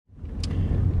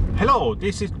Hello,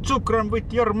 this is Zugram with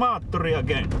Jormaattori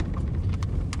again.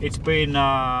 It's been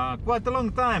quite a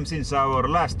long time since our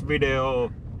last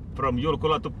video from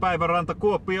Jyväskylä to Päiväranta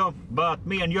Kuopio, but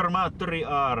me and Jormaattori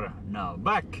are now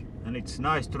back and it's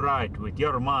nice to ride with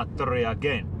Jormaattori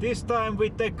again. This time we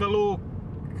take a look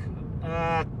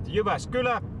at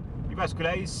Jyväskylä.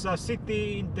 Jyväskylä is a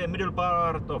city in the middle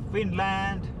part of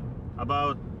Finland.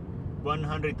 About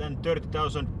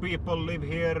 130,000 people live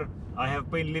here. I have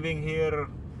been living here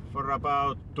for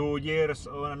about 2 years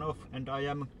on and off, and I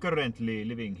am currently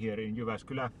living here in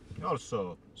Jyväskylä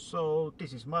also. So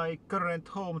this is my current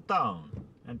hometown,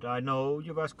 and I know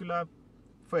Jyväskylä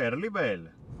fairly well.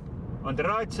 On the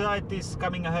right side is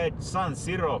coming ahead San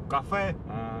Siro Cafe.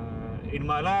 In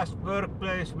my last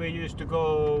workplace we used to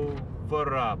go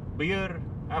for a beer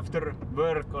after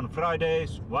work on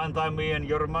Fridays. One time me and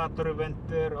Jormaattori went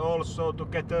there also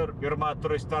together.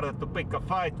 Jormaattori started to pick a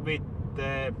fight with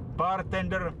the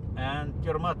bartender and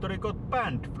Jormaattori got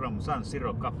banned from San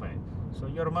Siro Cafe. So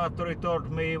Jormaattori told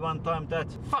me one time that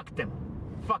fuck them,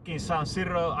 fucking San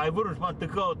Siro, I wouldn't want to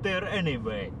go there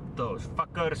anyway, those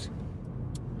fuckers.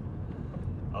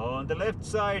 On the left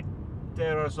side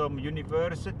there are some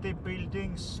university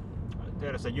buildings.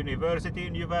 There's a university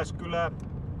in Jyväskylä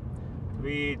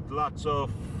with lots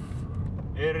of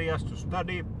areas to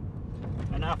study,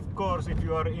 and of course if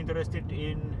you are interested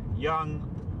in young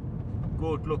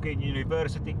good looking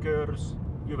university girls,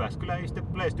 Jyväskylä is the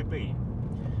place to be.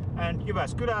 And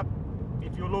Jyväskylä,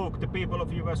 if you look the people of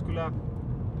Jyväskylä,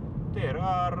 they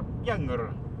are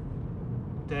younger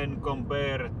than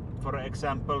compared for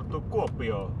example to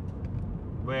Kuopio,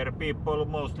 where people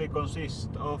mostly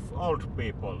consist of old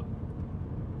people.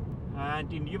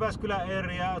 And in Jyväskylä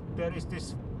area there is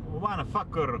this one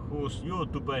fucker whose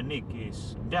YouTube nick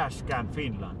is Dashcam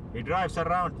Finland. He drives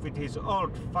around with his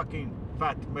old fucking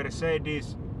fat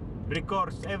Mercedes,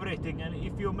 records everything, and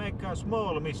if you make a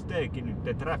small mistake in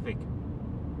the traffic,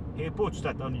 he puts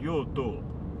that on YouTube.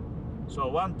 So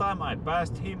one time I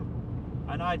passed him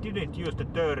and I didn't use the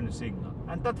turn signal,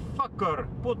 and that fucker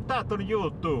put that on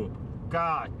YouTube.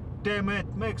 God damn it,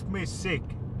 makes me sick.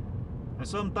 And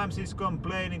sometimes he's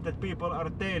complaining that people are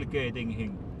tailgating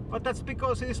him. But that's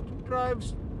because he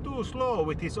drives too slow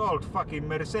with his old fucking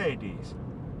Mercedes.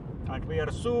 And we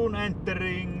are soon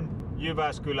entering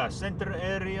Jyväskylä center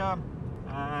area.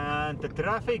 And the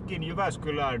traffic in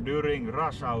Jyväskylä during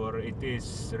rush hour, it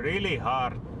is really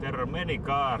hard. There are many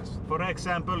cars. For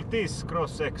example, this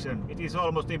cross section, it is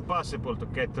almost impossible to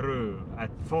get through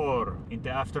at 4 in the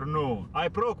afternoon. I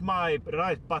broke my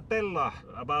right patella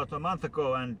about a month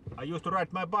ago and I used to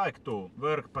ride my bike to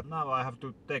work, but now I have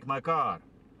to take my car.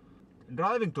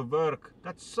 Driving to work,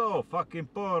 that's so fucking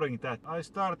boring that I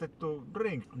started to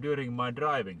drink during my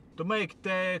driving to make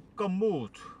the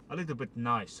commute a little bit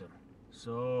nicer.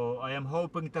 So I am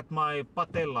hoping that my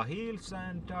patella heals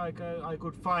and I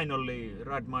could finally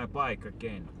ride my bike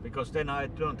again, because then I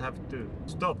don't have to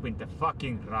stop in the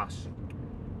fucking rush.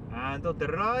 And on the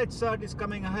right side is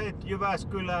coming ahead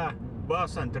Jyväskylä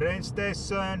bus and train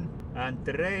station, and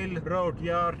the railroad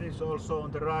yard is also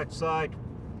on the right side.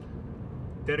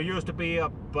 There used to be a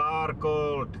bar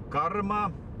called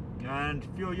Karma, and a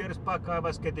few years back I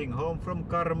was getting home from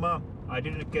Karma. I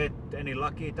didn't get any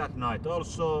lucky that night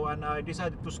also, and I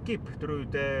decided to skip through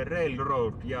the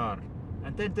railroad yard.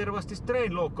 And then there was this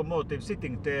train locomotive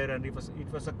sitting there, and it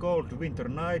was a cold winter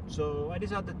night, so I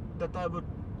decided that I would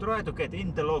try to get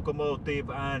in the locomotive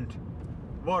and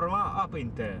warm up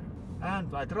in there.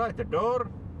 And I tried the door,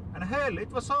 and hell,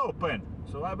 it was open!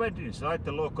 So I went inside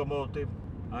the locomotive.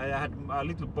 I had a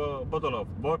little bottle of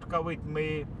vodka with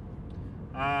me,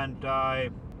 and I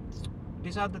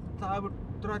decided that I would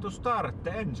try to start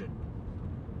the engine.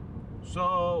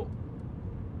 So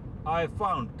I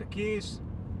found the keys.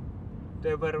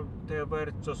 They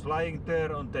were just lying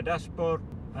there on the dashboard,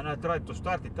 and I tried to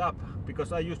start it up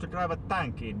because I used to drive a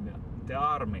tank in the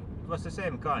army. It was the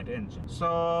same kind engine.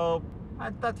 So,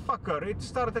 and that fucker, it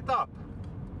started up.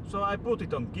 So I put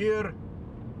it on gear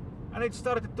and it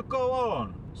started to go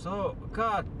on. So,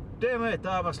 god damn it,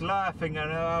 I was laughing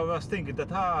and I was thinking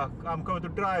that I'm going to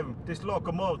drive this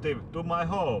locomotive to my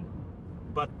home.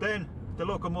 But then the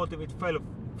locomotive, it fell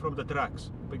from the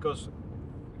tracks because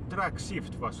track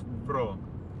shift was wrong.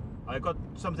 I got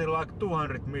something like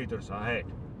 200 meters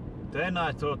ahead. Then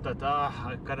I thought that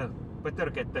I gotta better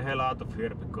get the hell out of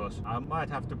here because I might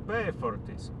have to pay for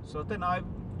this. So then I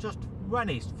just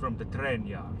vanished from the train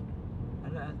yard.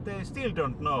 And they still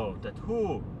don't know that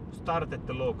who started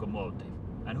the locomotive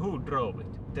and who drove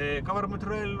it. The government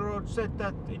railroad said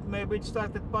that it maybe it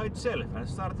started by itself and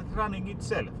started running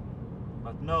itself.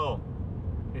 But no,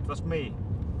 it was me.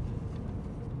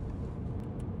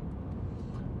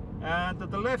 And on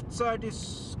the left side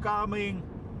is coming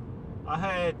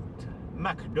ahead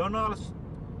McDonald's.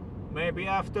 Maybe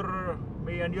after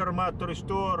me and Jormaattori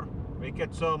store we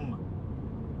get some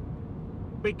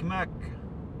Big Mac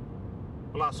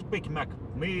plus Big Mac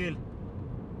meal.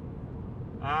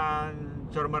 And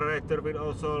Jormaattori will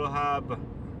also have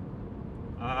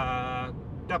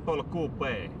double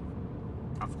coupe,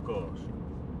 of course.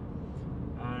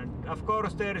 And of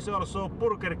course there is also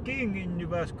Burger King in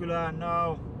Jyväskylä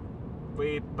now.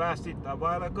 We passed it a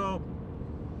while ago.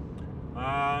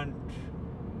 And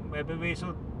maybe we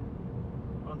should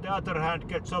on the other hand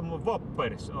get some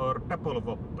Whoppers or double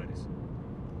Whoppers.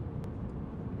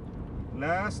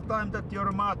 Last time that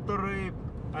Jormaattori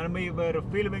and me were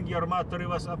filming, Jormaattori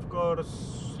was of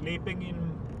course sleeping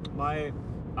in my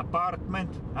apartment,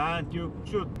 and you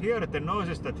should hear the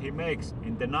noises that he makes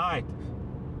in the night.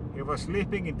 He was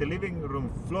sleeping in the living room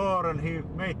floor and he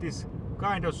made this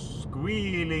kind of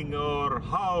squealing or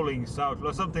howling sound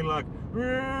or something like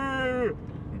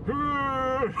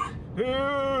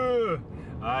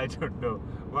I don't know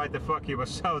why the fuck he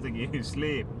was shouting in his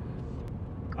sleep.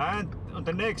 And on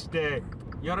the next day,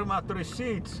 Jormaattori's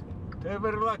sheets, they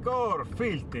were like all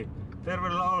filthy. They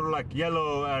were all like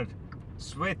yellow and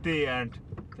sweaty, and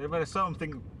they were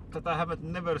something that I haven't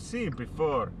never seen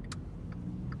before.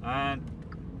 And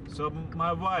so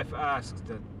my wife asked,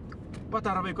 what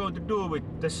are we going to do with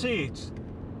the sheets?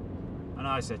 And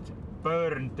I said,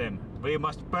 burn them. We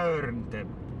must burn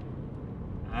them.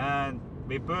 And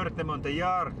we burned them on the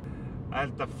yard,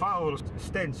 and the foul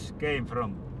stench came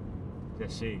from the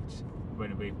sheets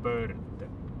when we burned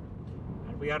them.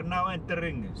 And we are now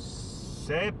entering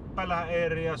Seppälä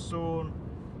area soon.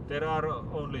 There are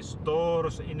only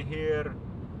stores in here,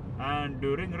 and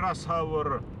during rush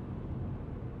hour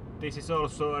this is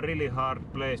also a really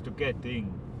hard place to get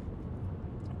in,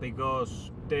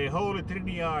 because the holy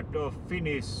triad of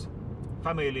Finnish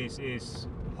families is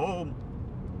home,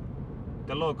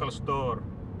 the local store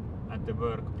and the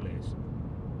workplace.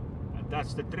 And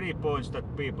that's the 3 points that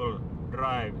people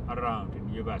drive around in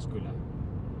Jyväskylä.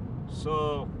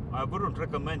 So I wouldn't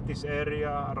recommend this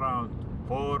area around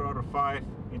 4 or 5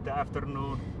 in the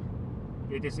afternoon.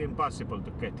 It is impossible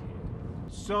to get here.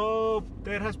 So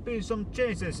there has been some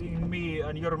changes in me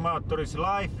and Jormaattori's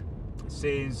life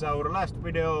since our last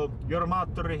video.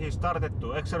 Jormaattori, he started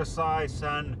to exercise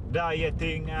and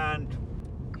dieting, and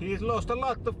he's lost a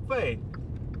lot of weight.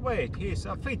 He's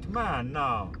a fit man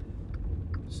now.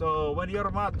 So when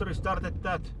Jormaattori started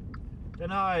that,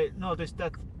 then I noticed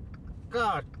that,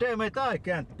 god damn it, I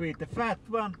can't be the fat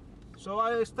one. So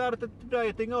I started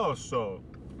dieting also.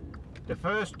 The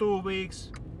first 2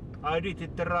 weeks I did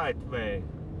it the right way.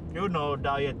 You know,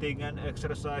 dieting and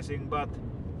exercising, but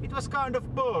it was kind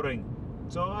of boring.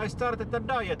 So I started a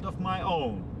diet of my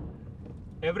own.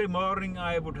 Every morning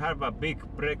I would have a big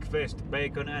breakfast,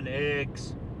 bacon and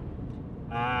eggs.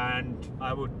 And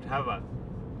I would have a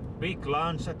big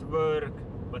lunch at work.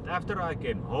 But after I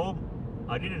came home,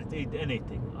 I didn't eat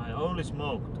anything. I only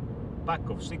smoked a pack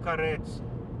of cigarettes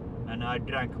and I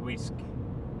drank whiskey.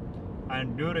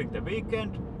 And during the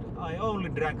weekend, I only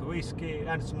drank whiskey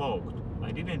and smoked.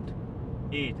 I didn't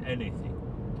eat anything.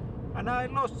 And I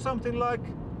lost something like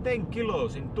 10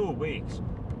 kilos in 2 weeks.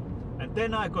 And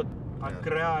then I got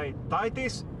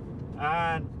pancreatitis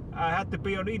and I had to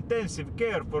be on intensive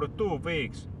care for 2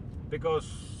 weeks because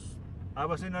I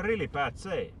was in a really bad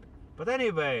shape. But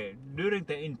anyway, during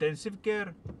the intensive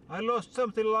care, I lost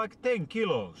something like 10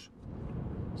 kilos.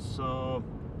 So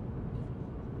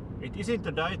it isn't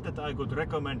a diet that I could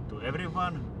recommend to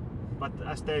everyone, but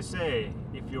as they say,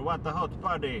 if you want a hot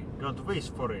body, don't wish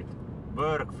for it,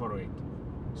 work for it.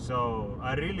 So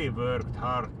I really worked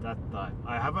hard that time.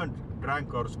 I haven't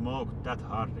drank or smoked that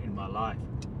hard in my life,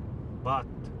 but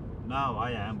now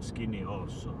I am skinny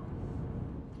also.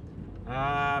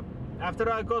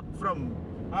 After I got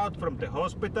out from the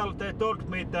hospital, they told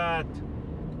me that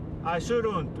I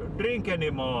shouldn't drink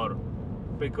anymore,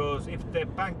 because if the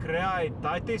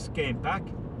pancreatitis came back,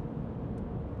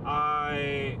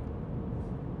 I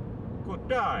could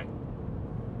die.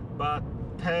 But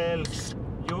hell,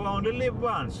 you only live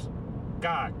once.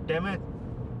 God damn it.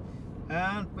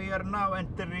 And we are now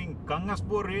entering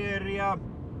Kangasvuori area.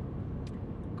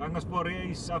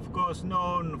 Kangasvuori is of course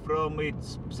known from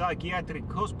its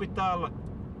psychiatric hospital,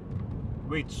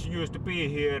 which used to be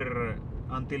here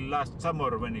until last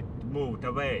summer when it moved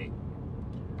away.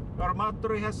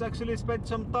 Jormaattori has actually spent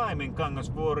some time in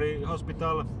Kangasvuori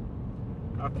hospital.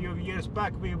 A few years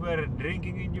back we were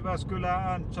drinking in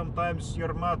Jyväskylä, and sometimes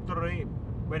Jormaattori,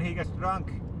 when he gets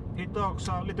drunk, he talks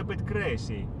a little bit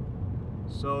crazy.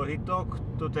 So he talked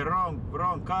to the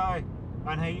wrong guy,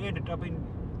 and he ended up in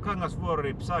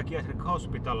Kangasvuori Psychiatric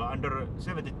Hospital under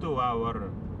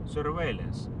 72-hour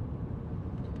surveillance.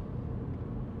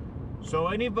 So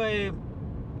anyway,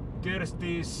 there's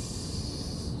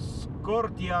this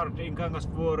courtyard in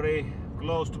Kangasvuori,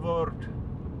 closed ward,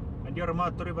 and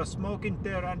Jormaattori was smoking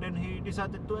there, and then he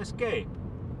decided to escape.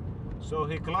 So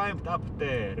he climbed up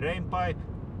the rain pipe,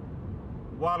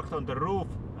 walked on the roof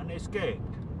and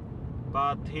escaped.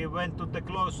 But he went to the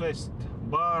closest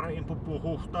bar in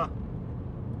Pupuhuhta,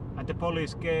 and the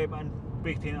police came and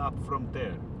picked him up from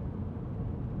there.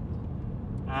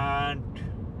 And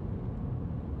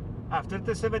after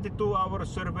the 72-hour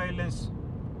surveillance,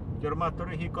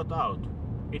 Jormaattori he got out.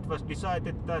 It was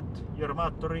decided that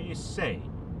Jormaattori is sane.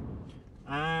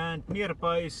 And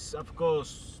nearby is of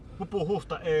course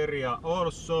Pupuhuhta area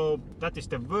also. That is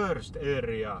the worst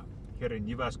area here in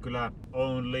Jyväskylä.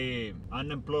 Only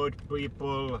unemployed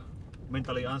people,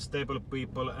 mentally unstable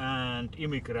people and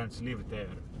immigrants live there.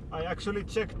 I actually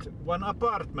checked one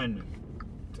apartment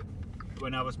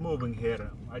when I was moving here.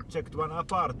 I checked one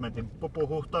apartment in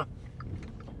Pupuhuhta.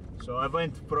 So I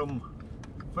went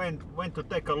to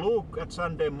take a look at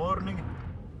Sunday morning,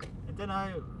 and then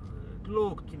I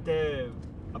looked in the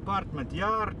apartment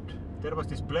yard. There was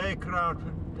this playground,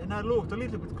 and I looked a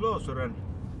little bit closer, and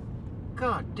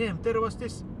god damn, there was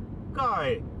this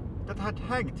guy that had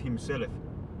hanged himself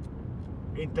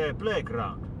in the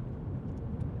playground.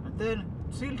 And then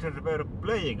children were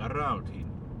playing around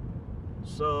him.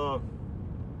 So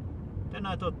then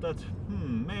I thought that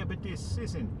maybe this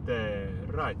isn't the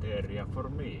right area for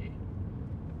me,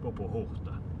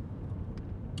 Pupuhuhta.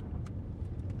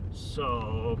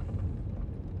 So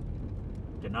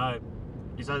then I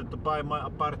decided to buy my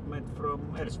apartment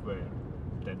from elsewhere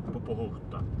than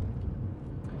Pupuhuhta.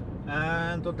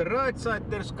 And on the right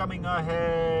side there's coming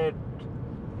ahead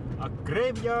a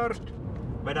graveyard.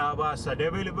 When I was a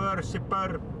devil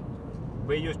worshipper,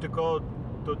 we used to go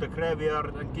to the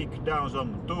graveyard and kick down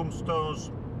some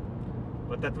tombstones,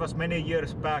 but that was many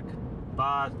years back.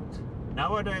 But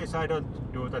nowadays I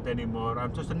don't do that anymore.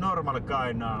 I'm just a normal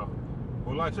guy now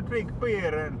who likes to drink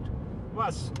beer and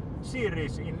watch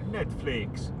series in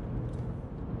Netflix.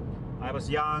 I was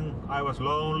young, I was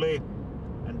lonely,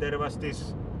 and there was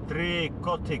this 3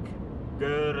 gothic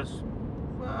girls,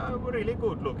 really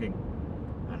good looking,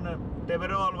 and they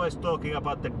were always talking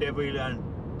about the devil and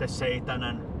the Satan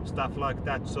and stuff like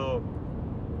that. So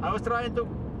I was trying to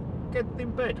get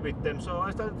in bed with them, so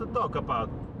I started to talk about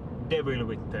devil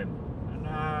with them,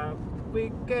 and we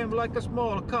became like a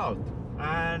small cult,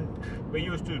 and we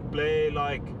used to play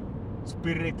like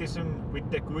spiritism with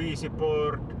the Ouija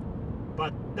board,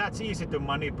 but that's easy to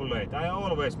manipulate. I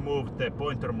always moved the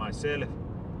pointer myself,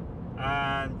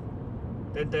 and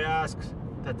then they asked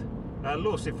that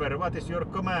Lucifer, what is your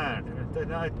command? And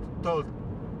then I told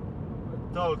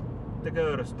the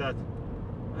girls that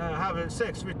having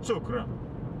sex with Zugram.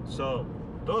 So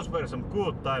those were some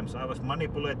good times. I was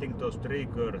manipulating those 3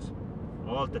 girls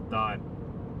all the time.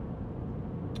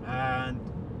 And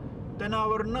then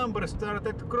our numbers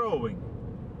started growing,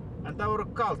 and our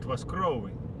cult was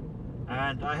growing.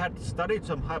 And I had studied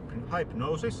some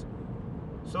hypnosis,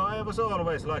 so I was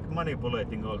always like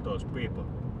manipulating all those people.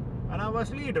 And I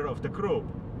was leader of the group.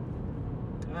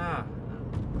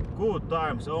 Good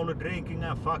times, only drinking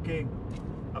and fucking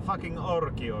a fucking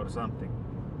orgy or something.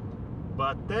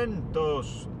 But then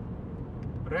those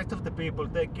rest of the people,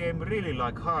 they came really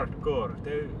like hardcore.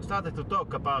 They started to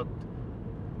talk about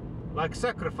like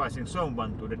sacrificing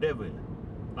someone to the devil,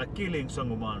 like killing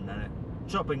someone and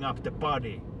chopping up the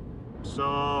body.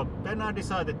 So then I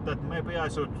decided that maybe I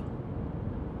should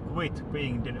quit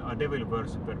being a devil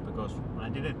worshipper, because I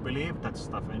didn't believe that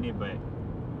stuff anyway.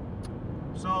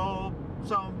 So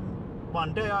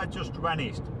one day I just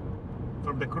vanished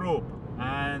from the group,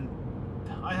 and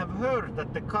I have heard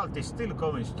that the cult is still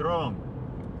going strong,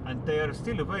 and they are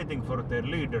still waiting for their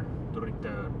leader to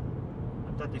return,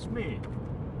 and that is me.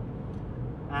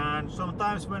 And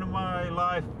sometimes when my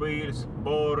life feels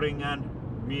boring and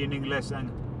meaningless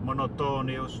and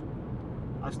monotonous,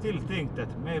 I still think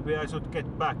that maybe I should get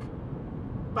back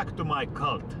to my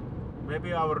cult.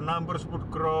 Maybe our numbers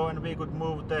would grow and we could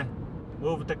move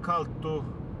the cult to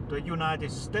the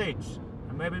United States,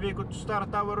 and maybe we could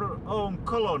start our own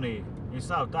colony in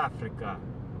South Africa,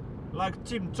 like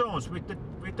Jim Jones with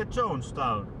the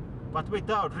Jonestown, but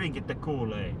without drinking the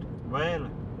Kool-Aid. Well,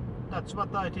 that's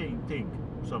what I think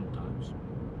sometimes.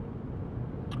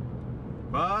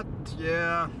 But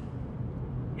yeah,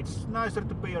 it's nicer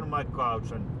to be on my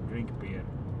couch and drink beer.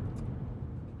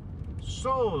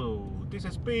 So this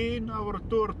has been our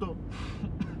tour to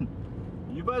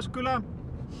Jyväskylä.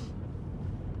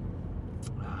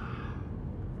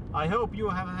 I hope you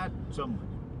have had some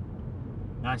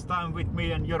nice time with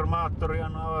me and Jormaattori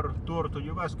on our tour to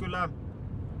Jyväskylä.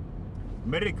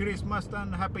 Merry Christmas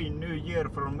and Happy New Year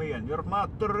from me and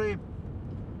Jormaattori.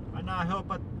 And I hope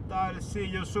that I'll see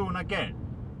you soon again.